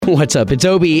What's up? It's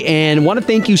Obi, and want to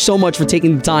thank you so much for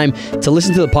taking the time to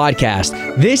listen to the podcast.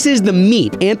 This is the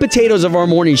meat and potatoes of our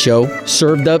morning show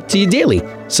served up to you daily.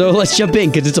 So let's jump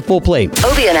in because it's a full plate.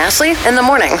 Obi and Ashley in the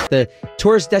morning. The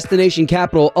tourist destination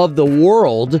capital of the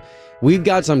world. We've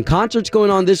got some concerts going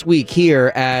on this week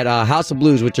here at House of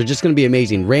Blues, which are just going to be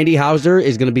amazing. Randy Houser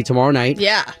is going to be tomorrow night.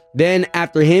 Yeah. Then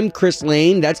after him, Chris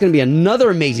Lane. That's going to be another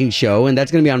amazing show, and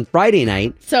that's going to be on Friday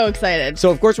night. So excited.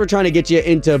 So, of course, we're trying to get you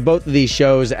into both of these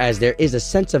shows as there is a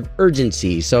sense of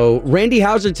urgency. So, Randy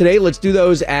Houser today, let's do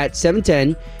those at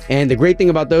 7:10. And the great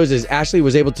thing about those is Ashley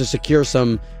was able to secure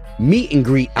some meet and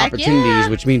greet opportunities,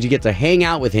 which means you get to hang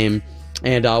out with him.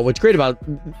 And what's great about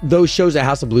those shows at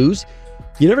House of Blues,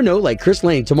 you never know, like Chris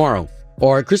Lane tomorrow,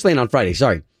 or Chris Lane on Friday,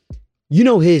 sorry. You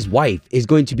know his wife is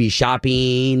going to be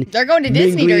shopping. They're going to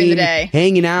Disney during the day.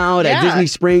 Hanging out at Disney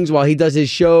Springs while he does his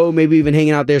show, maybe even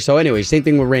hanging out there. So anyway, same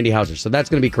thing with Randy Houser. So that's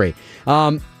going to be great.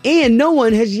 And no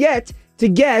one has yet to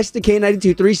guess the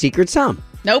K92.3 secret sum.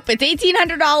 Nope, it's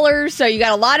 $1,800, so you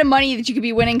got a lot of money that you could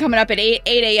be winning coming up at 8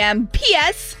 a.m.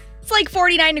 P.S. It's like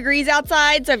 49 degrees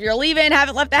outside, so if you're leaving,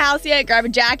 haven't left the house yet, grab a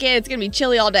jacket. It's going to be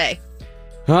chilly all day.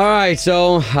 All right,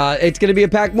 so it's going to be a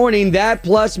packed morning. That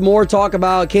plus more talk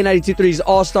about K92.3's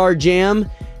All-Star Jam.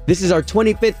 This is our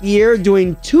 25th year,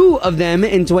 doing 2 of them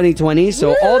in 2020.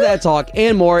 So all that talk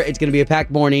and more. It's going to be a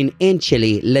packed morning and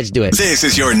chilly. Let's do it. This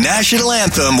is your national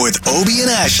anthem with Obi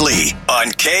and Ashley on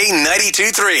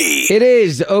K92.3. It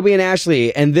is Obi and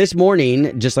Ashley. And this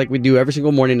morning, just like we do every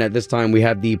single morning at this time, we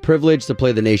have the privilege to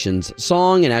play the nation's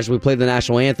song. And as we play the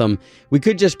national anthem, we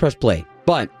could just press play.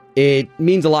 But it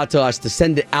means a lot to us to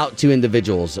send it out to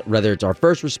individuals, whether it's our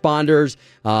first responders,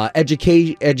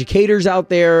 educators out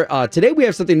there. Today we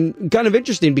have something kind of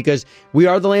interesting because we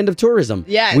are the land of tourism.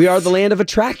 Yes. We are the land of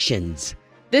attractions.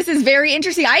 This is very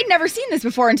interesting. I had never seen this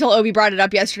before until Obi brought it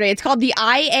up yesterday. It's called the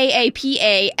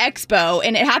IAAPA Expo,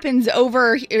 and it happens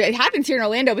here in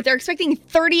Orlando, but they're expecting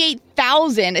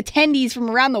 38,000 attendees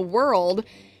from around the world.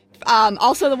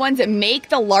 Also the ones that make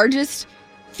the largest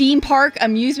theme park,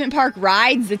 amusement park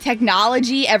rides, the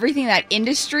technology, everything in that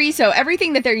industry. So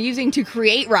everything that they're using to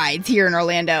create rides here in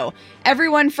Orlando.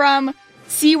 Everyone from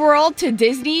SeaWorld to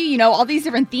Disney, all these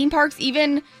different theme parks,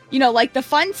 even, like the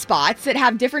fun spots that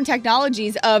have different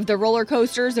technologies of the roller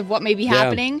coasters, of what may be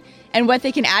happening and what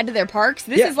they can add to their parks.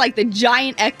 This is like the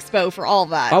giant expo for all of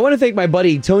that. I want to thank my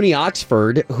buddy Tony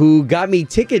Oxford, who got me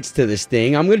tickets to this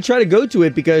thing. I'm going to try to go to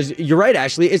it because you're right,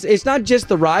 Ashley. It's not just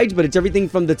the rides, but it's everything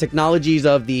from the technologies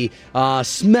of the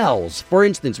smells. For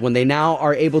instance, when they now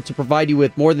are able to provide you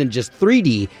with more than just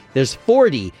 3D, there's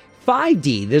 4D.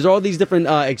 5D. There's all these different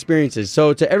experiences.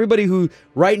 So to everybody who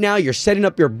right now you're setting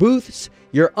up your booths,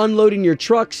 you're unloading your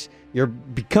trucks, you're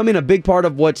becoming a big part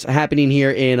of what's happening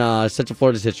here in Central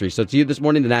Florida's history. So to you this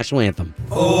morning, the national anthem.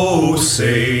 Oh,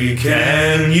 say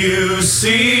can you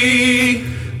see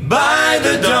by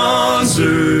the dawn's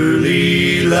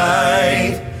early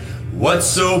light what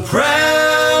so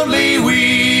proudly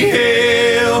we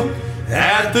hail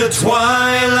at the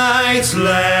twilight's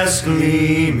last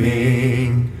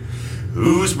gleaming,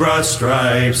 whose broad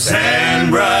stripes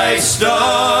and bright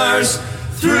stars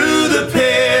through the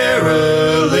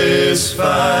perilous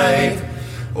fight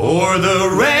o'er the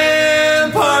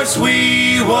ramparts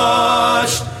we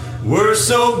watched were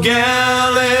so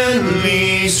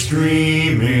gallantly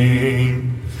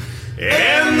streaming,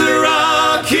 and the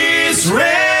rocket's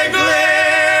red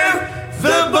glare,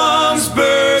 the bombs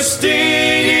bursting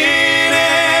in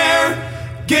air,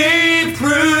 gave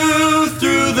proof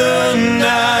through the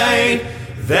night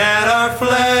that our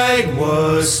flag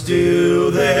was still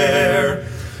there.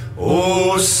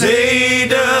 Oh, say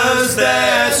does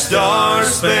that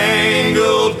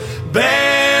star-spangled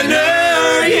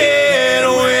banner yet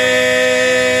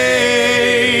wave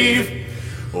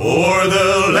o'er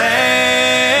the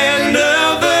land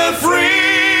of the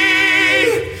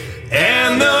free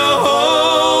and the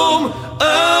home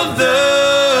of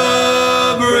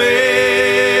the brave.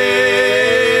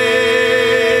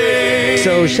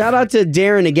 So shout out to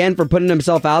Darren again for putting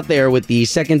himself out there with the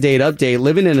second date update,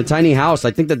 living in a tiny house.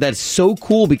 I think that's so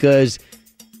cool because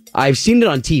I've seen it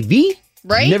on TV.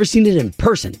 Right? Never seen it in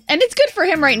person. And it's good for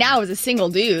him right now as a single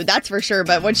dude, that's for sure.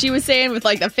 But what she was saying with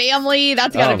like the family,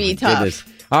 that's got to be tough. Goodness.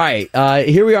 All right,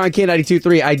 here we are on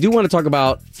K92.3. I do want to talk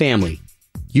about family.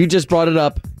 You just brought it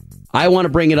up. I want to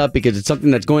bring it up because it's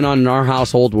something that's going on in our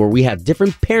household where we have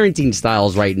different parenting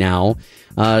styles right now,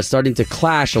 starting to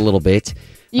clash a little bit.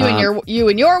 You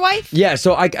and your wife? Yeah,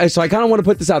 so I kind of want to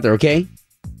put this out there, okay?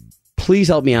 Please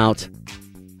help me out.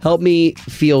 Help me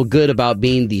feel good about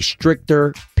being the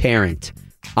stricter parent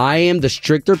I am the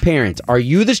stricter parent. Are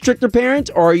you the stricter parent,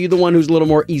 or are you the one who's a little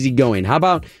more easygoing? How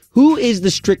about who is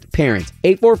the strict parent?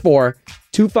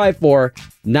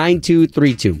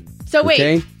 844-254-9232. So wait,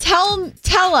 Okay?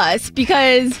 tell us,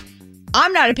 because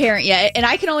I'm not a parent yet, and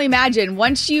I can only imagine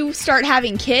once you start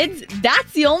having kids,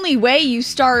 that's the only way you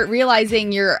start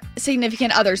realizing your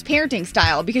significant other's parenting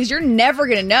style, because you're never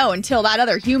going to know until that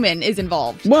other human is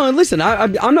involved. Well, and listen,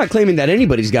 I'm not claiming that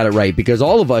anybody's got it right, because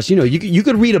all of us, you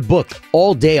could read a book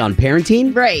all day on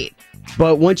parenting. Right.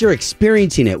 But once you're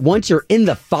experiencing it, once you're in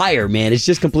the fire, man, it's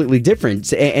just completely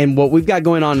different. And what we've got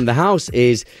going on in the house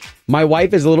is my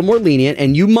wife is a little more lenient.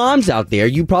 And you moms out there,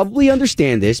 you probably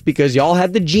understand this because y'all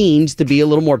have the genes to be a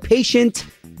little more patient,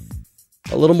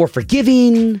 a little more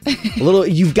forgiving,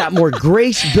 you've got more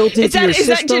grace built into your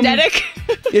system. Is that genetic?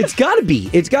 It's got to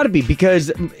be. It's got to be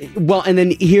because, well, and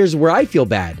then here's where I feel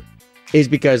bad is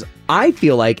because I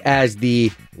feel like as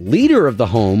the leader of the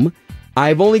home,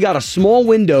 I've only got a small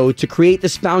window to create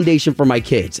this foundation for my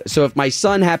kids. So if my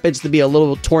son happens to be a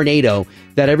little tornado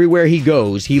that everywhere he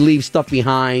goes, he leaves stuff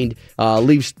behind,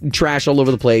 leaves trash all over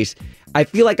the place, I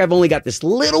feel like I've only got this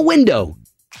little window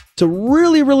to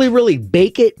really, really, really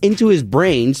bake it into his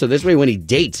brain. So this way, when he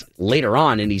dates later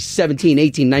on and he's 17,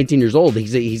 18, 19 years old,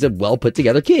 he's a well put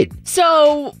together kid.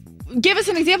 So give us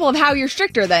an example of how you're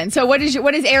stricter then. So what is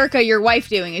Erica, your wife,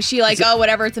 doing? Is she like, oh,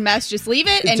 whatever, it's a mess, just leave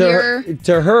it? And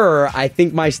to her, I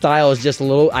think my style is just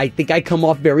I think I come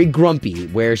off very grumpy,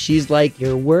 where she's like,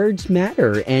 your words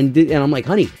matter. And I'm like,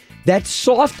 honey, that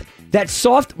soft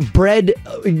bread,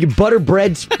 butter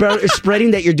bread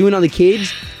spreading that you're doing on the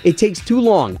kids, it takes too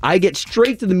long. I get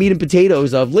straight to the meat and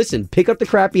potatoes of, listen, pick up the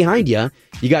crap behind you.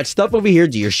 You got stuff over here.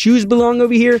 Do your shoes belong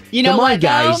over here? You know Come what, on,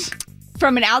 guys. though?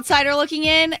 From an outsider looking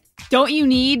in,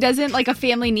 doesn't like a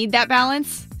family need that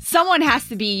balance? Someone has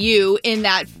to be you in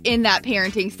that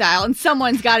parenting style, and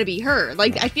someone's got to be her.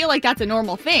 Like, I feel like that's a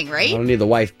normal thing, right? I don't need the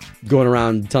wife going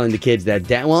around telling the kids that,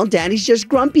 Daddy's just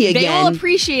grumpy again. They will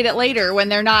appreciate it later when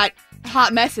they're not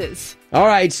hot messes. All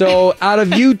right, so out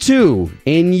of you two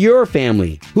in your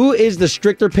family, who is the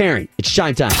stricter parent? It's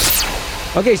chime time.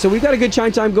 Okay, so we've got a good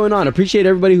chime time going on. Appreciate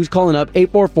everybody who's calling up.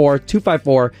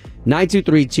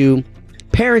 844-254-9232.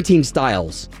 Parenting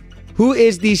styles. Who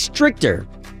is the stricter?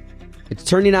 It's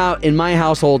turning out in my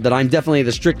household that I'm definitely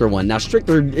the stricter one. Now,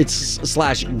 stricter, it's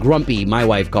 / grumpy. My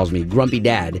wife calls me grumpy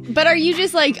dad. But are you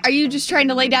just trying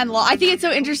to lay down the law? I think it's so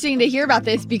interesting to hear about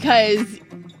this because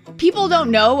people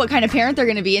don't know what kind of parent they're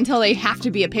going to be until they have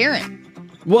to be a parent.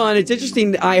 Well, and it's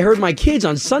interesting. I heard my kids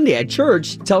on Sunday at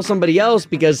church tell somebody else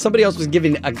because somebody else was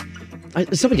giving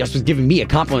me a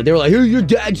compliment. They were like, hey, your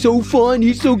dad's so fun.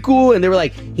 He's so cool. And they were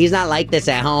like, he's not like this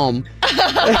at home.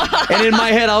 And in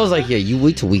my head, I was like, yeah, you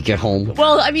wait till we get home.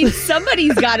 Well, I mean,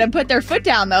 somebody's got to put their foot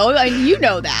down, though. I mean, you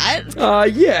know that.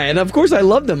 Yeah, and of course I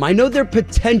love them. I know their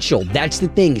potential. That's the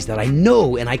thing, is that I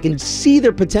know and I can see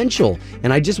their potential.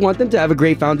 And I just want them to have a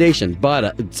great foundation.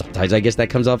 But sometimes I guess that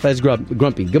comes off as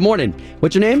grumpy. Good morning.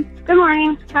 What's your name? Good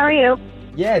morning. How are you?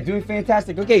 Yeah, doing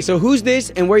fantastic. Okay, so who's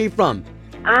this and where are you from?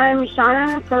 I'm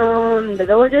Shauna from the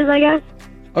Villages, I guess.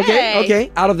 Okay,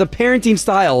 okay. Out of the parenting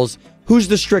styles, who's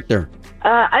the stricter?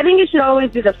 I think it should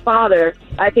always be the father.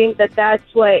 I think that's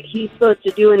what he's supposed to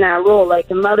do in that role. Like,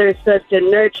 the mother is supposed to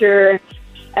nurture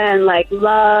and,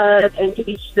 love and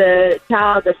teach the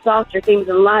child the softer things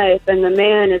in life. And the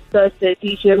man is supposed to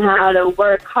teach him how to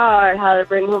work hard, how to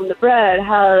bring home the bread,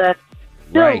 how to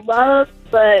still love,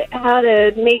 but how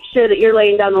to make sure that you're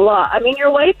laying down the law. I mean,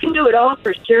 your wife can do it all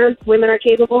for sure. Women are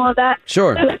capable of that.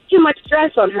 Sure. There's too much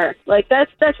stress on her.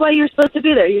 That's why you're supposed to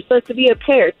be there. You're supposed to be a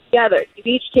pair together. You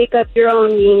each take up your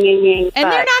own yin.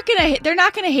 And they're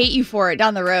not gonna hate you for it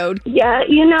down the road. Yeah, it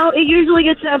usually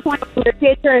gets to that point when your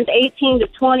kid turns 18 to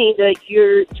 20 that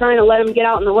you're trying to let them get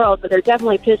out in the world, but they're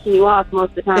definitely pissing you off most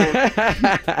of the time.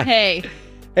 Hey,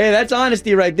 that's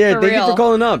honesty right there. Thank you for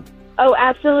calling up. Oh,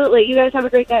 absolutely. You guys have a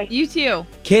great day. You too.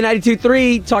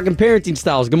 K92.3, talking parenting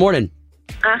styles. Good morning.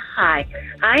 Hi.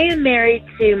 I am married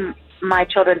to my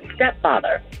children's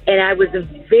stepfather, and I was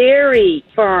very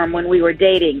firm when we were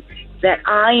dating that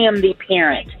I am the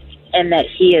parent and that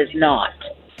he is not.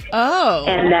 Oh.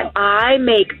 And that I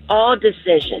make all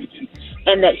decisions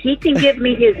and that he can give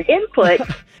me his input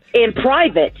in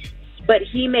private, but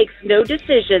he makes no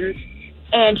decisions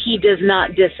and he does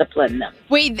not discipline them.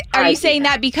 Wait, are you saying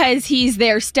that because he's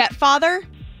their stepfather?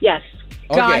 Yes.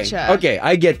 Gotcha. Okay,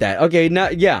 I get that. Okay, now,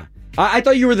 yeah. I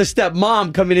thought you were the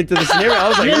stepmom coming into the scenario. I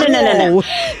was like, No. whoa.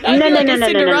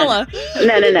 Cinderella.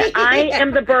 No. I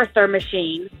am the birther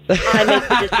machine. I make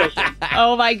the decision.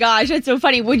 Oh my gosh, that's so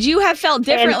funny. Would you have felt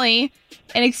differently?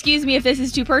 And excuse me if this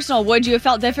is too personal. Would you have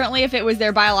felt differently if it was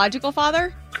their biological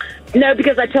father? No,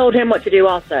 because I told him what to do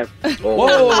also.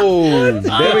 Whoa.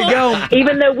 There we go.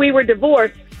 Even though we were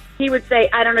divorced, he would say,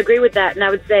 I don't agree with that. And I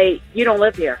would say, you don't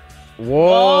live here.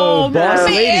 Whoa, boss man,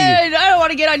 lady. I don't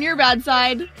want to get on your bad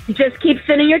side. Just keep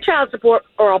sending your child support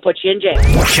or I'll put you in jail.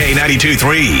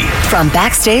 K92.3. From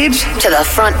backstage to the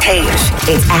front page,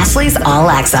 it's Ashley's All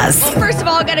Access. Well, first of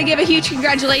all, got to give a huge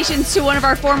congratulations to one of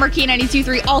our former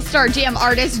K92.3 All-Star Jam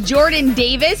artists, Jordan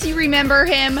Davis. You remember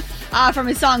him from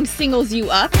his song Singles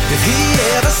You Up. If he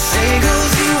ever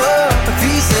singles you up, if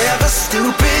he's ever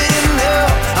stupid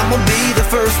enough, I'm gonna be the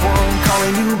first one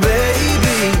calling you baby.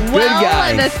 Well,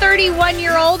 guy. the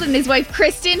 31-year-old and his wife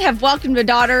Kristen have welcomed a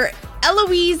daughter,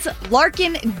 Eloise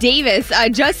Larkin Davis,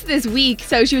 just this week.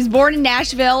 So she was born in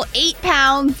Nashville, 8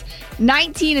 pounds,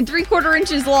 19 3/4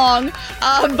 inches long.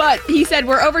 But he said,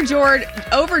 we're overjoyed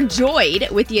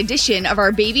with the addition of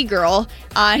our baby girl.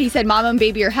 He said, Mama and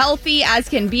baby are healthy as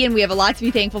can be, and we have a lot to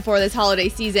be thankful for this holiday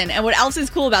season. And what else is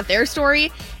cool about their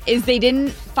story is they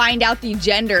didn't find out the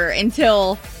gender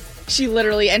until she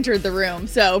literally entered the room.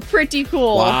 So pretty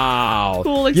cool. Wow.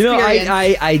 Cool You know,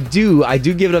 experience. I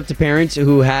do give it up to parents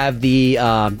who have the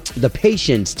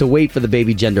patience to wait for the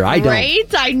baby gender. I don't.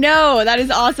 Right? I know. That is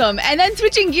awesome. And then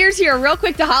switching gears here real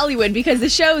quick to Hollywood, because the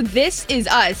show This Is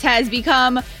Us has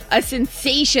become a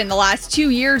sensation the last 2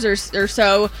 years or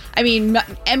so. I mean,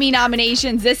 Emmy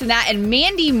nominations, this and that. And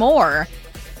Mandy Moore,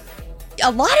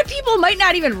 a lot of people might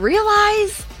not even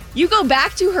realize. You go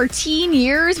back to her teen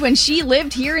years when she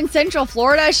lived here in Central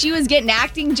Florida. She was getting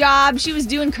acting jobs. She was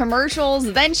doing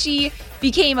commercials. Then she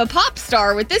became a pop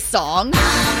star with this song.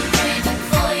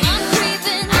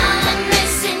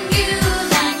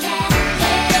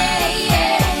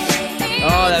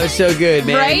 Oh, that was so good,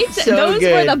 man. Right? So Those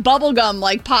good. were the bubblegum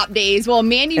like pop days. Well,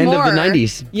 Mandy End of Moore. the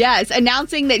 90s. Yes,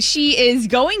 announcing that she is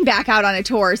going back out on a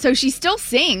tour. So she still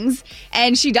sings,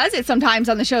 and she does it sometimes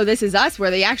on the show This Is Us, where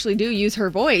they actually do use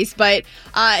her voice. But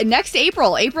next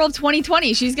April of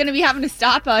 2020, she's going to be having to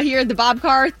stop here at the Bob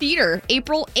Carr Theater,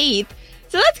 April 8th.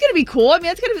 So that's going to be cool. I mean,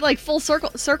 that's going to be like full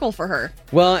circle for her.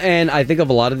 Well, and I think of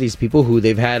a lot of these people who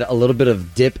they've had a little bit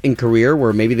of dip in career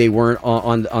where maybe they weren't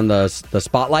on the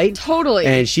spotlight. Totally.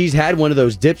 And she's had one of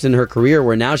those dips in her career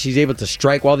where now she's able to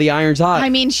strike while the iron's hot. I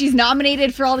mean, she's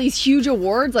nominated for all these huge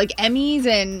awards like Emmys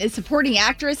and is supporting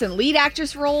actress and lead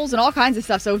actress roles and all kinds of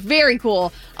stuff. So very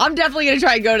cool. I'm definitely going to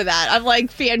try and go to that. I'm like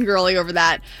fangirling over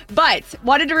that. But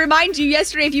wanted to remind you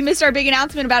yesterday, if you missed our big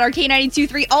announcement about our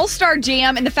K92.3 All-Star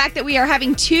Jam and the fact that we are having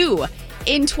 2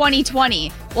 in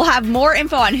 2020. We'll have more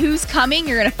info on who's coming.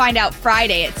 You're going to find out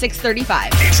Friday at 6:35.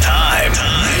 It's time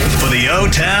for the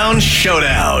O-Town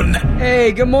Showdown.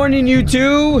 Hey, good morning, you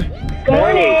two. Good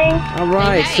morning. All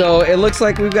right, Hey. so it looks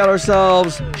like we've got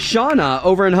ourselves Shauna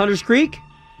over in Hunters Creek.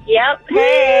 Yep.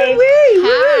 Hey.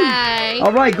 Hi.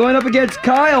 All right, going up against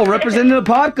Kyle, representing the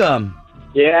Popcom.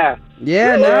 Yeah.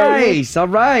 Yeah, nice. All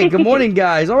right, good morning,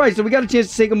 guys. All right, so we got a chance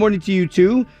to say good morning to you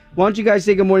two. Why don't you guys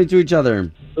say good morning to each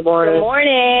other? Good morning. Good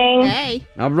morning. Hey.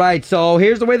 All right, so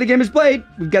here's the way the game is played.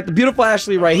 We've got the beautiful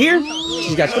Ashley right here.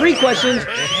 She's got 3 questions.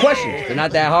 They're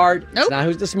not that hard. Nope. It's not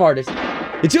who's the smartest.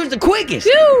 It's who's the quickest.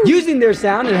 Woo! Using their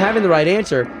sound and having the right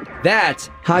answer. That's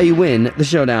how you win the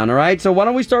showdown, all right? So why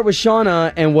don't we start with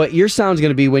Shauna and what your sound's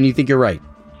going to be when you think you're right.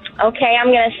 Okay, I'm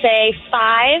going to say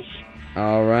 5.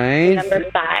 All right. Number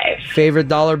 5. Favorite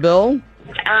dollar bill?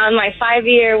 My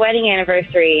 5-year wedding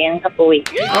anniversary in a couple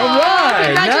weeks. All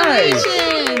right, nice.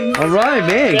 Congratulations. All right,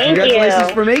 man. Thank Congratulations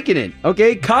you. for making it.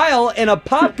 Okay, Kyle and a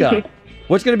Popka.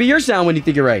 What's going to be your sound when you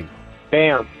think you're right?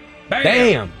 Bam.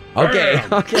 Bam. Okay.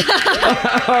 Okay.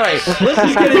 All right. Let's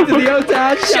just get into the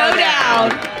O-Town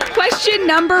Showdown. Question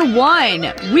number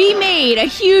 1. We made a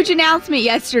huge announcement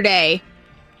yesterday.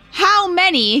 How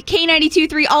many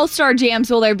K92.3 All-Star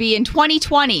Jams will there be in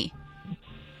 2020?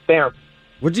 Bam.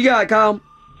 What you got, Kyle?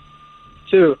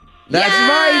 2. That's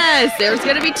Yes, there's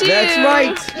going to be 2. That's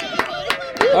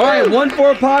right. All right, 1 for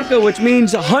a Popka, which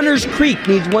means Hunters Creek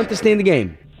needs 1 to stay in the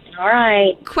game. All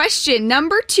right. Question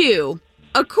number 2.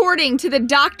 According to the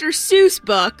Dr. Seuss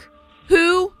book,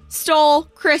 who stole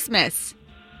Christmas?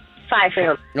 5 for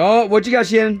him. Oh, what you got,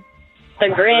 Shannon? The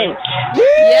Grinch.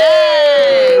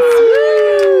 Yes.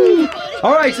 Woo!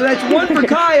 All right, so that's 1 for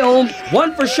Kyle,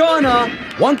 1 for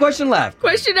Shauna, 1 question left.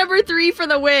 Question number 3 for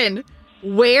the win.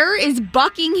 Where is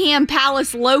Buckingham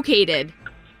Palace located?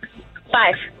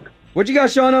 5. What you got,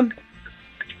 Shauna?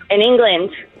 In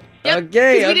England. Yep.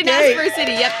 Okay, 'Cause we didn't okay. ask for a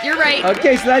city. Yep, you're right.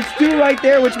 Okay, so that's 2 right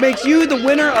there, which makes you the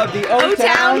winner of the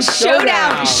O-Town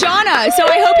Showdown. Shauna, so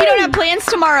I hope you don't have plans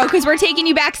tomorrow because we're taking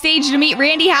you backstage to meet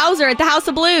Randy Houser at the House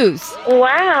of Blues.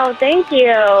 Wow, thank you.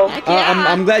 Heck yeah.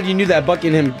 I'm glad you knew that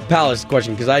Buckingham Palace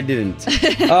question because I didn't.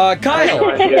 Kyle,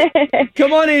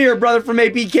 come on in here, brother from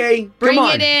APK. Bring Come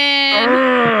on. it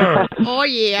in. Oh,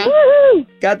 yeah.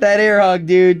 Got that air hug,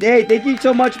 dude. Hey, thank you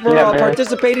so much for Yeah, man.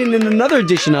 participating in another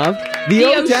edition of the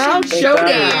O-Town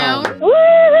Showdown.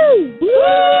 Woohoo!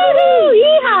 Woohoo!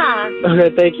 Yeehaw!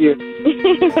 Okay, thank you.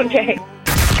 Okay.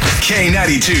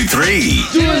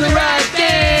 K92-3. Doing the right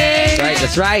thing.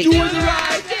 That's right. Doing the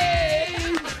right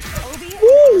thing.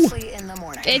 Ashley in the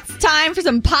morning. It's time for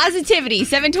some positivity.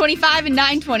 7:25 and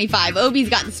 9:25. Obi's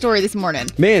got the story this morning.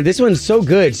 Man, this one's so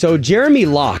good. So Jeremy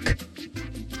Locke.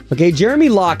 Okay, Jeremy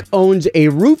Locke owns a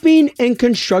roofing and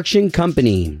construction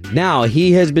company. Now,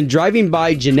 he has been driving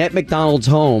by Jeanette McDonald's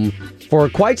home for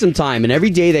quite some time, and every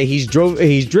day that he's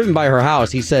driven by her house,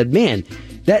 he said, man,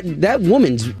 that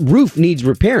woman's roof needs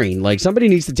repairing. Like, somebody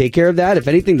needs to take care of that. If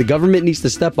anything, the government needs to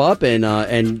step up and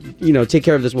take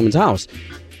care of this woman's house.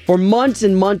 For months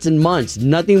and months and months,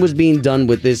 nothing was being done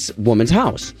with this woman's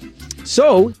house.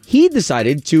 So he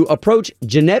decided to approach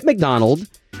Jeanette McDonald,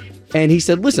 and he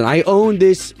said, listen, I own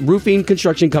this roofing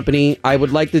construction company. I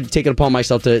would like to take it upon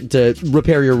myself to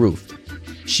repair your roof.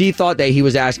 She thought that he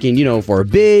was asking, for a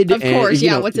bid. Of course,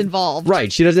 what's involved.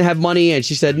 Right. She doesn't have money, and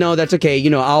she said, no, that's okay.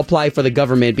 I'll apply for the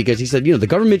government because he said, the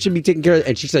government should be taking care of it.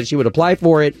 And she said she would apply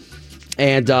for it.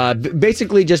 And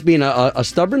basically just being a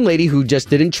stubborn lady who just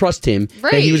didn't trust him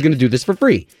that he was going to do this for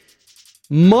free.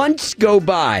 Months go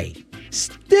by.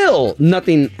 Still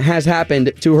nothing has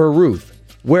happened to her roof.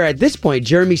 Where at this point,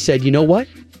 Jeremy said, you know what?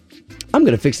 I'm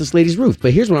going to fix this lady's roof,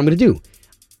 but here's what I'm going to do.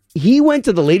 He went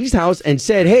to the lady's house and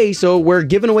said, hey, so we're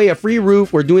giving away a free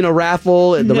roof. We're doing a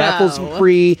raffle. The raffle's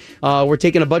free. We're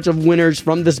taking a bunch of winners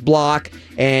from this block.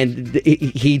 And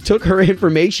he took her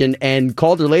information and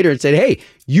called her later and said, hey,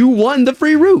 you won the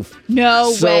free roof.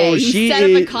 No way. He set up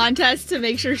a is- contest to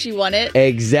make sure she won it.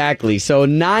 Exactly. So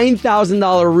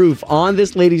 $9,000 roof on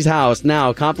this lady's house.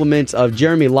 Now, compliments of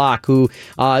Jeremy Locke, who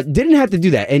didn't have to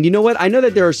do that. And you know what? I know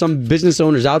that there are some business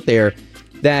owners out there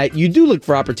that you do look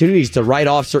for opportunities to write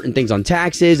off certain things on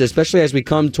taxes, especially as we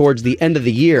come towards the end of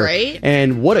the year. Right.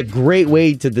 And what a great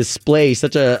way to display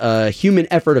such a human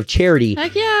effort of charity.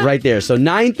 Heck yeah. Right there. So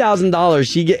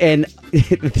 $9,000 and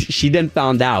she then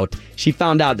found out. She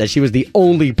found out that she was the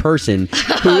only person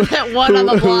that won on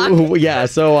the block.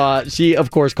 So she,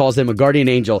 of course, calls him a guardian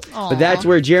angel. Aw. But that's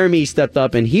where Jeremy stepped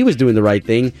up and he was doing the right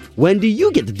thing. When do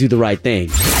you get to do the right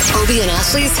thing? Obie and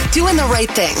Ashley's Doing the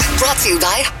Right Thing. Brought to you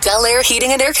by Bel Air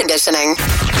Heating and Air Conditioning.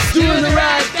 Doing the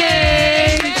right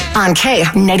thing. On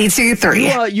K92.3.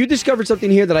 Well, you discovered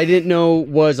something here that I didn't know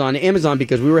was on Amazon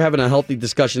because we were having a healthy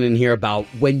discussion in here about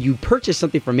when you purchase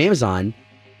something from Amazon,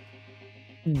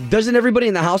 doesn't everybody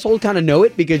in the household kind of know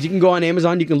it? Because you can go on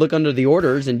Amazon, you can look under the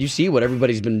orders, and you see what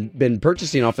everybody's been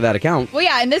purchasing off of that account. Well,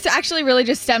 yeah, and this actually really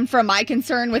just stemmed from my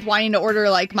concern with wanting to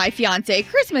order like my fiance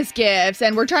Christmas gifts,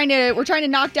 and we're trying to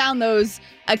knock down those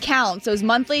accounts, those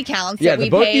monthly accounts that we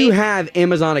both pay. you have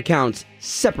Amazon accounts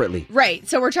separately. Right.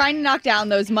 So we're trying to knock down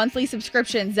those monthly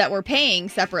subscriptions that we're paying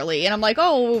separately. And I'm like,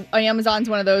 oh, Amazon's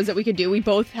one of those that we could do. We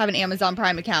both have an Amazon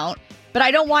Prime account. But I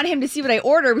don't want him to see what I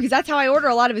order because that's how I order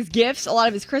a lot of his gifts, a lot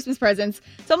of his Christmas presents.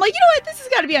 So I'm like, you know what? This has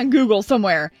got to be on Google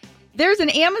somewhere. There's an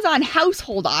Amazon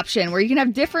household option where you can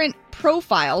have different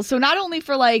profiles. So not only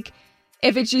for like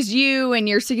if it's just you and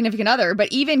your significant other, but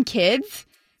even kids.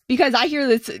 Because I hear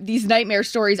these nightmare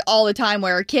stories all the time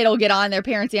where a kid will get on their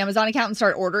parents' Amazon account and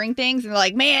start ordering things. And they're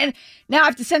like, man, now I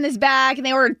have to send this back. And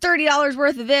they ordered $30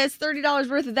 worth of this, $30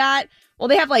 worth of that. Well,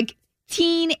 they have like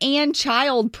teen and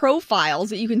child profiles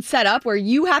that you can set up where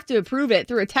you have to approve it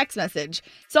through a text message.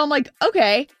 So I'm like,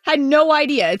 okay, had no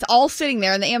idea. It's all sitting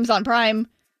there in the Amazon Prime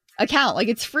account. Like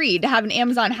it's free to have an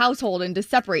Amazon household and to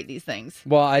separate these things.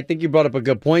 Well, I think you brought up a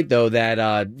good point, though,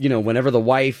 that, whenever the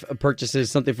wife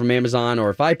purchases something from Amazon or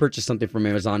if I purchase something from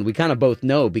Amazon, we kind of both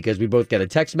know because we both get a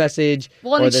text message.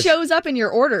 Well, and it shows up in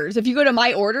your orders. If you go to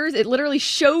my orders, it literally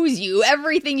shows you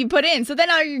everything you put in. So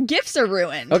then all your gifts are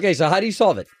ruined. Okay, so how do you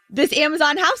solve it? This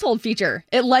Amazon household feature.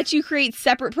 It lets you create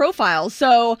separate profiles.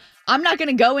 So I'm not going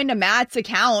to go into Matt's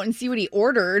account and see what he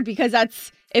ordered because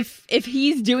that's if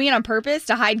he's doing it on purpose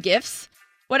to hide gifts,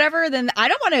 whatever, then I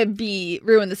don't want to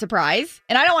ruin the surprise.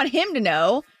 And I don't want him to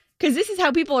know because this is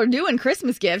how people are doing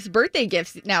Christmas gifts, birthday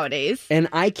gifts nowadays. And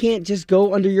I can't just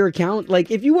go under your account.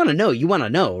 Like, if you want to know, you want to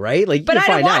know, right? Like, but you I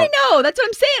find don't want out. to know. That's what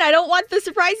I'm saying. I don't want the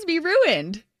surprise to be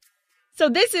ruined. So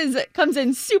this comes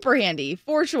in super handy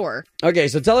for sure. Okay,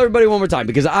 so tell everybody one more time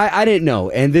because I didn't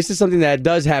know. And this is something that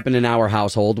does happen in our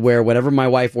household where whenever my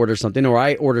wife orders something or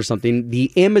I order something,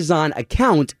 the Amazon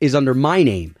account is under my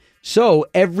name. So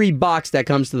every box that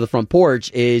comes to the front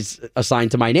porch is assigned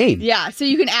to my name. Yeah, so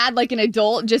you can add like an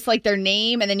adult, just like their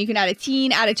name, and then you can add a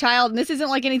teen, add a child, and this isn't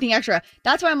like anything extra.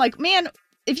 That's why I'm like, man,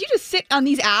 if you just sit on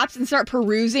these apps and start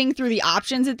perusing through the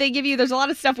options that they give you, there's a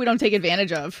lot of stuff we don't take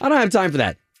advantage of. I don't have time for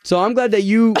that. So I'm glad that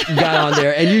you got on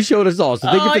there and you showed us all. So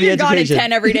thank you for the you're education. gone at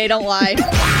 10 every day, don't lie.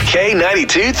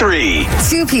 K92 3.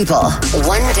 Two people,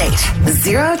 one date,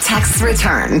 zero texts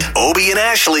returned. Obie and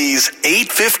Ashley's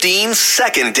 8:15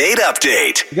 second date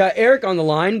update. We got Eric on the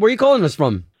line. Where are you calling us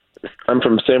from? I'm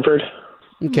from Sanford.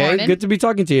 Okay, Morning. good to be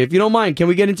talking to you. If you don't mind, can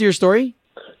we get into your story?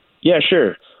 Yeah,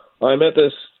 sure. I met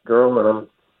this girl and I'm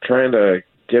trying to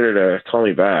get her to call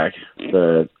me back,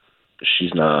 but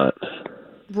she's not.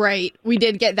 Right. We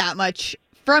did get that much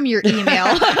from your email.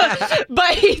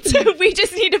 But we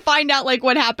just need to find out like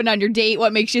what happened on your date,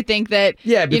 what makes you think that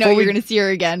Yeah, you're going to see her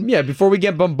again. Yeah, before we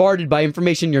get bombarded by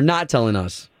information you're not telling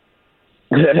us.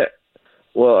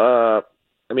 Well,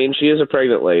 I mean, she is a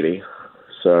pregnant lady,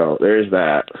 so there's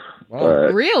that.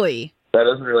 But Really? that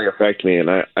doesn't really affect me, and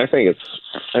I think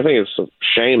it's a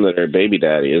shame that her baby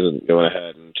daddy isn't going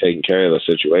ahead and taking care of the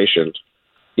situation.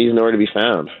 He's nowhere to be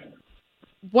found.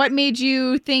 What made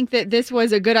you think that this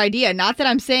was a good idea? Not that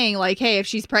I'm saying like, hey, if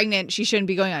she's pregnant, she shouldn't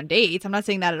be going on dates. I'm not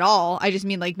saying that at all. I just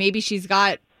mean like maybe she's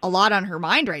got a lot on her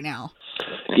mind right now.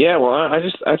 Yeah, well,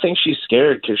 I think she's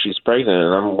scared because she's pregnant,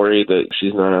 and I'm worried that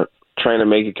she's not trying to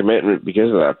make a commitment because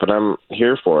of that. But I'm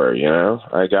here for her, you know.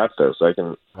 I got this. I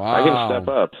can step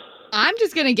up. I'm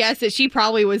just going to guess that she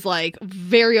probably was like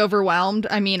very overwhelmed.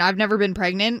 I mean, I've never been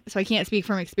pregnant, so I can't speak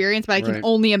from experience, but I can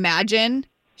only imagine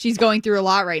she's going through a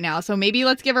lot right now. So maybe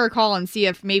let's give her a call and see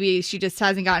if maybe she just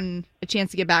hasn't gotten a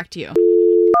chance to get back to you.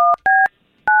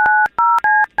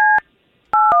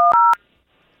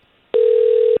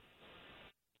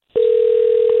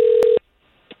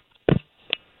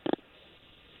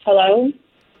 Hello,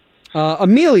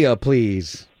 Amelia,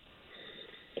 please.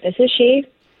 this is she.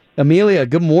 Amelia,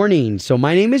 good morning. So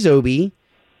my name is Obie,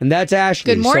 and that's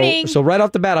Ashley. Good morning. So right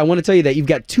off the bat, I want to tell you that you've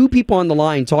got two people on the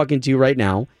line talking to you right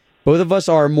now. Both of us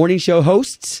are morning show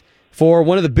hosts for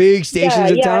one of the big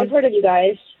stations in Yeah, town. I've heard of you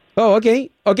guys. Oh,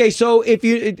 okay. Okay, so if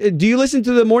you do you listen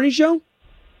to the morning show?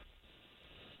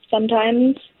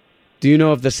 Sometimes, Do you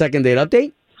know of the second date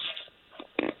update?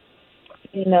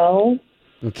 no.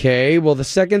 Okay, well, the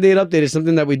second date update is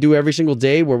something that we do every single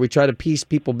day where we try to piece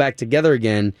people back together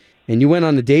again. And you went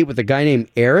on a date with a guy named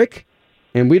Eric,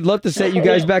 and we'd love to set you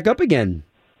guys back up again.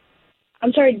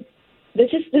 I'm sorry.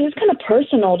 This is kind of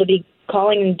personal to be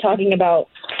calling and talking about.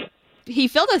 He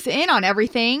filled us in on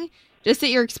everything, just that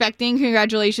you're expecting.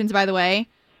 Congratulations, by the way,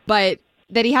 but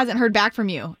that he hasn't heard back from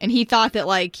you. And he thought that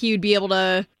like he would be able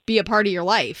to be a part of your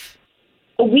life.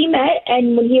 We met,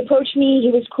 and when he approached me,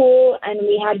 he was cool, and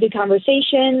we had a good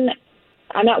conversation.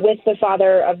 I'm not with the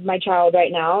father of my child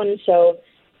right now, and so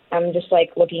I'm just like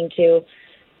looking to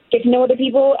get to know other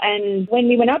people. And when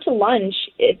we went out to lunch,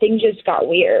 things just got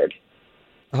weird.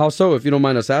 How so, if you don't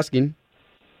mind us asking?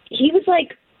 He was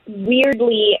like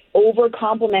weirdly over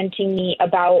complimenting me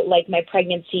about like my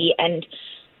pregnancy and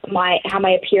how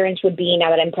my appearance would be now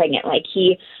that I'm pregnant. Like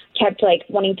he kept like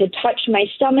wanting to touch my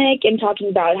stomach and talking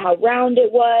about how round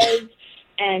it was.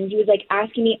 And he was like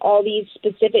asking me all these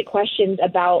specific questions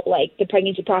about like the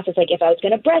pregnancy process, like if I was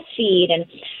going to breastfeed and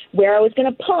where I was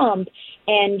going to pump.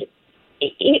 And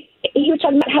he was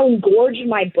talking about how engorged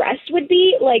my breast would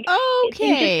be. Like,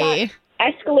 okay.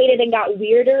 Escalated and got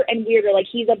weirder and weirder. Like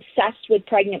he's obsessed with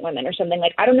pregnant women or something.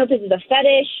 Like I don't know if this is a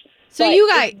fetish. So but you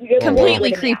got it's really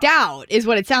completely weirding me creeped out, is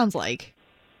what it sounds like.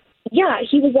 Yeah,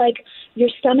 he was like, your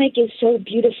stomach is so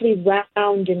beautifully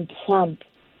round and plump.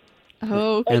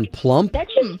 Oh, And plump?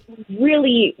 That's just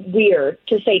really weird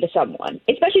to say to someone,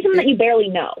 especially someone that you barely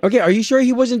know. Okay, are you sure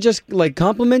he wasn't just like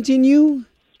complimenting you?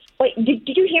 Wait,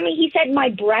 did you hear me? He said my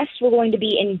breasts were going to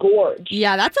be engorged.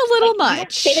 Yeah, that's a little You don't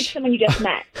much. say that to someone you just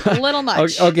met. A little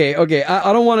much. Okay.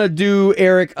 I don't want to do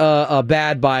Eric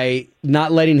bad by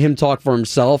not letting him talk for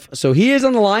himself. So he is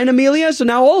on the line, Amelia, so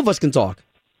now all of us can talk.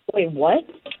 Wait, what?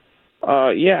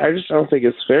 Yeah, I just don't think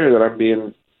it's fair that I'm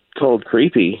being called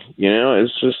creepy. You know,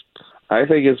 it's just, I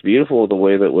think it's beautiful the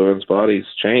way that women's bodies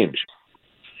change.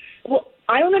 Well,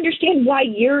 I don't understand why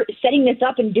you're setting this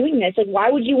up and doing this. Like, why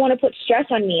would you want to put stress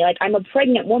on me? Like, I'm a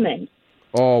pregnant woman.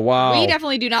 Oh, wow. We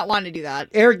definitely do not want to do that.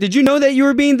 Eric, did you know that you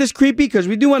were being this creepy? Because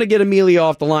we do want to get Amelia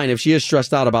off the line if she is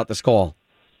stressed out about this call.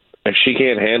 If she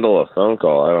can't handle a phone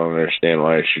call, I don't understand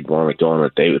why she'd want to go on a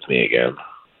date with me again.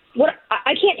 What? I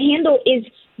I can't handle is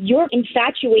your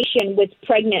infatuation with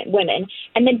pregnant women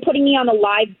and then putting me on a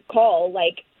live call,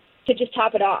 like, to just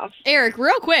top it off. Eric,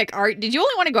 real quick, did you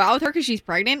only want to go out with her because she's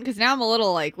pregnant? Because now I'm a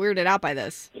little, like, weirded out by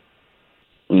this.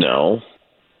 No.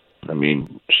 I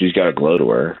mean, she's got a glow to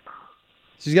her.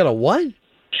 She's got a what?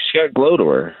 She's got a glow to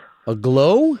her. A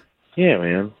glow? Yeah,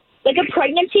 man. Like a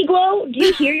pregnancy glow? Do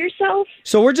you hear yourself?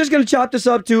 So we're just going to chop this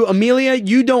up to Amelia.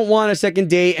 You don't want a second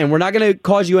date, and we're not going to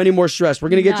cause you any more stress. We're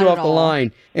going to get Not you at off the all.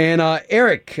 line. And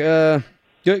Eric, good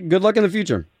luck in the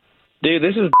future. Dude,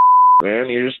 this is man.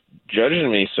 You're just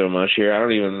judging me so much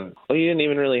here. You didn't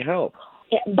even really help.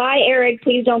 Yeah, bye, Eric.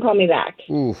 Please don't call me back.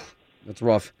 Ooh, that's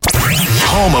rough.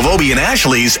 Home of Obie and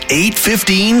Ashley's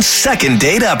 8:15 second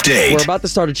date update. We're about to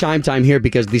start a chime time here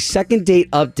because the second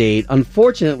date update,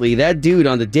 unfortunately, that dude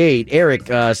on the date, Eric,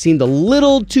 seemed a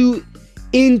little too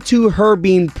into her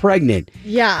being pregnant.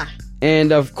 Yeah,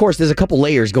 And of course, there's a couple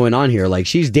layers going on here. Like,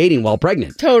 she's dating while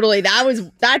pregnant. totally. There's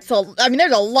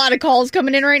a lot of calls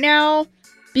coming in right now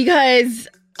because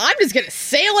I'm just going to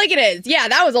say it like it is. Yeah,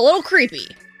 that was a little creepy.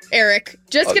 Eric,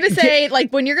 just going to say,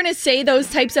 like, when you're going to say those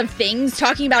types of things,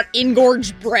 talking about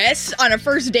engorged breasts on a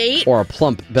first date, Or a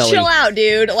plump belly. chill out,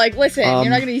 dude. Like, listen, you're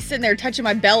not going to be sitting there touching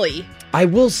my belly. I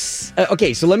will.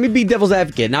 Okay, so let me be devil's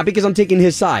advocate. Not because I'm taking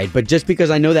his side, but just because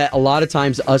I know that a lot of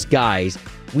times us guys,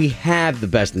 we have the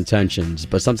best intentions.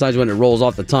 But sometimes when it rolls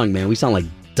off the tongue, man, we sound like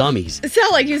dummies. It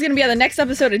sounded like he was going to be on the next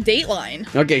episode of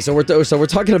Dateline. Okay, so we're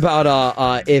talking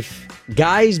about if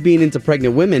guys being into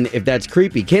pregnant women, if that's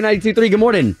creepy. K92.3, good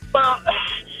morning. Well,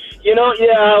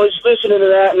 I was listening to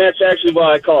that, and that's actually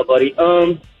why I called, buddy.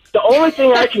 The only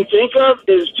thing I can think of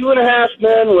is 2.5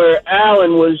 Men where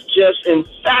Alan was just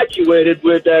infatuated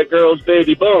with that girl's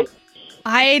baby bump.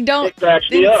 I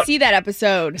didn't see that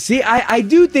episode. See, I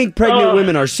do think pregnant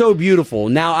women are so beautiful.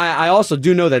 Now, I also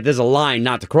do know that there's a line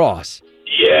not to cross.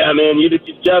 Yeah, man, you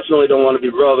definitely don't want to be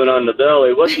rubbing on the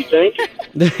belly. What do you think?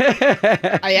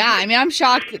 Yeah, I mean, I'm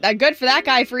shocked. Good for that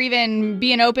guy for even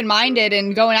being open-minded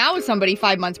and going out with somebody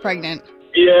 5 months pregnant.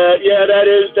 Yeah,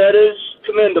 that is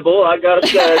commendable, I gotta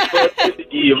say. But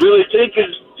do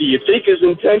you think his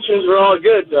intentions were all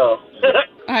good, though?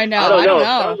 I know. I don't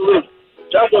know.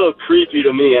 Sounds a little creepy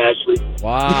to me, Ashley.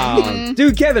 Wow.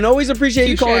 Dude, Kevin, always appreciate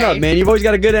you calling up, man. You've always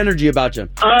got a good energy about you.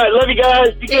 All right, love you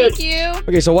guys. Be good. Thank you.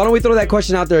 Okay, so why don't we throw that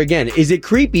question out there again? Is it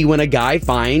creepy when a guy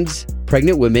finds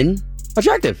pregnant women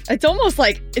attractive? It's almost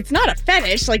like it's not a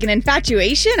fetish, like an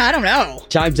infatuation. I don't know.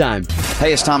 Chime time.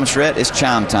 Hey, it's Thomas Rhett. It's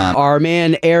chime time. Our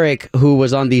man Eric, who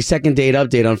was on the second date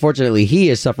update, unfortunately, he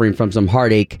is suffering from some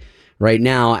heartache right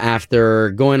now after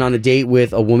going on a date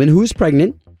with a woman who's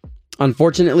pregnant.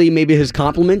 Unfortunately, maybe his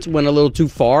compliment went a little too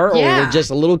far or were just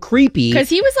a little creepy. Because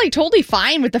he was like totally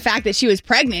fine with the fact that she was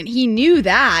pregnant. He knew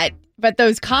that. But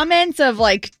those comments of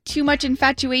like too much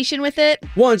infatuation with it.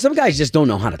 Well, and some guys just don't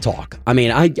know how to talk. I mean,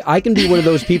 I can be one of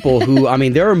those people who, I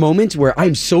mean, there are moments where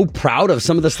I'm so proud of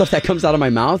some of the stuff that comes out of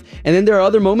my mouth. And then there are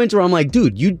other moments where I'm like,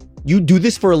 dude, you do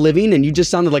this for a living and you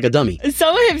just sounded like a dummy.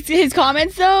 Some of his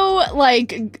comments, though,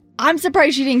 like, I'm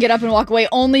surprised she didn't get up and walk away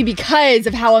only because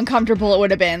of how uncomfortable it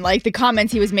would have been. Like the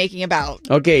comments he was making about.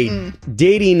 Okay,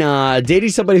 dating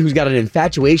somebody who's got an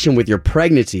infatuation with your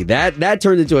pregnancy. That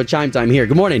turned into a chime time here.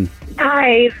 Good morning.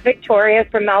 Hi, Victoria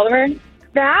from Melbourne.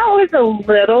 That was a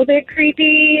little bit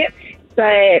creepy,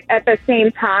 but at the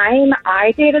same time,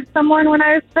 I dated someone when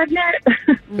I was pregnant.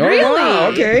 Really? Oh, wow,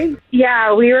 okay.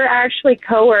 Yeah, we were actually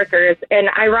coworkers, and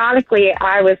ironically,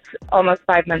 I was almost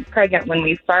 5 months pregnant when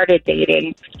we started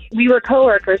dating. We were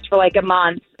coworkers for like a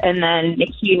month, and then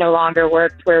he no longer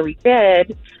worked where we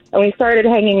did, and we started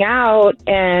hanging out,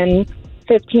 and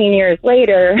 15 years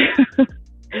later...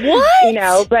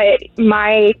 What? But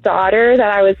my daughter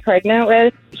that I was pregnant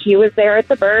with, he was there at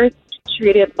the birth,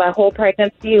 treated the whole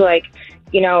pregnancy like,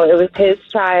 it was his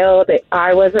child.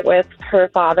 I wasn't with her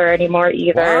father anymore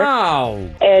either. Wow.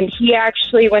 And he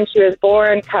actually, when she was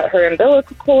born, cut her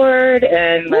umbilical cord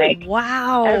and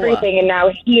wow, everything. And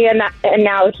now he and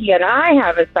I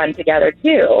have a son together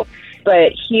too.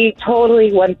 But he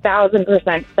totally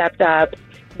 1,000% stepped up,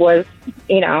 was,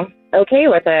 okay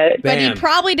with it. But he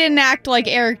probably didn't act like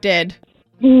Eric did.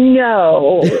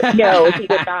 No, he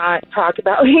did not talk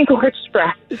about engorged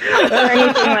breasts or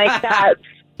anything like that.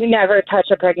 You never touch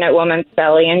a pregnant woman's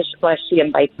belly unless she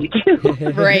invites you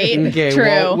to. Right, okay,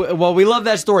 true. Well, we love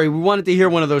that story. We wanted to hear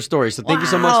one of those stories, so thank you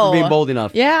so much for being bold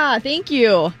enough. Yeah, thank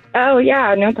you. Oh,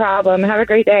 yeah, no problem. Have a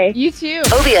great day. You too.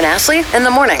 Obie and Ashley in the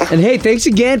morning. And hey, thanks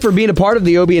again for being a part of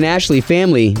the Obie and Ashley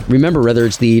family. Remember, whether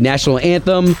it's the national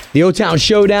anthem, the O-Town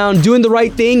Showdown, doing the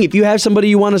right thing, if you have somebody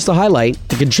you want us to highlight,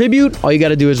 to contribute, all you got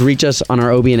to do is reach us on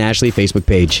our Obie and Ashley Facebook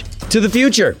page. To the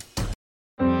future.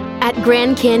 At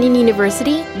Grand Canyon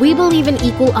University, we believe in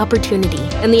equal opportunity,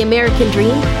 and the American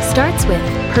dream starts with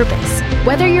purpose.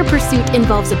 Whether your pursuit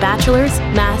involves a bachelor's,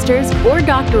 master's, or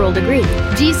doctoral degree,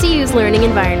 GCU's learning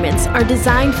environments are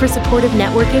designed for supportive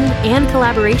networking and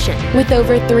collaboration. With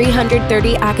over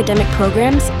 330 academic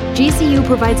programs, GCU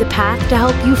provides a path to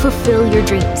help you fulfill your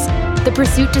dreams. The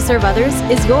pursuit to serve others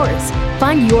is yours.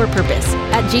 Find your purpose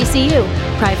at GCU.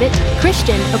 Private,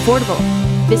 Christian, affordable.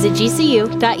 Visit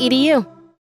gcu.edu.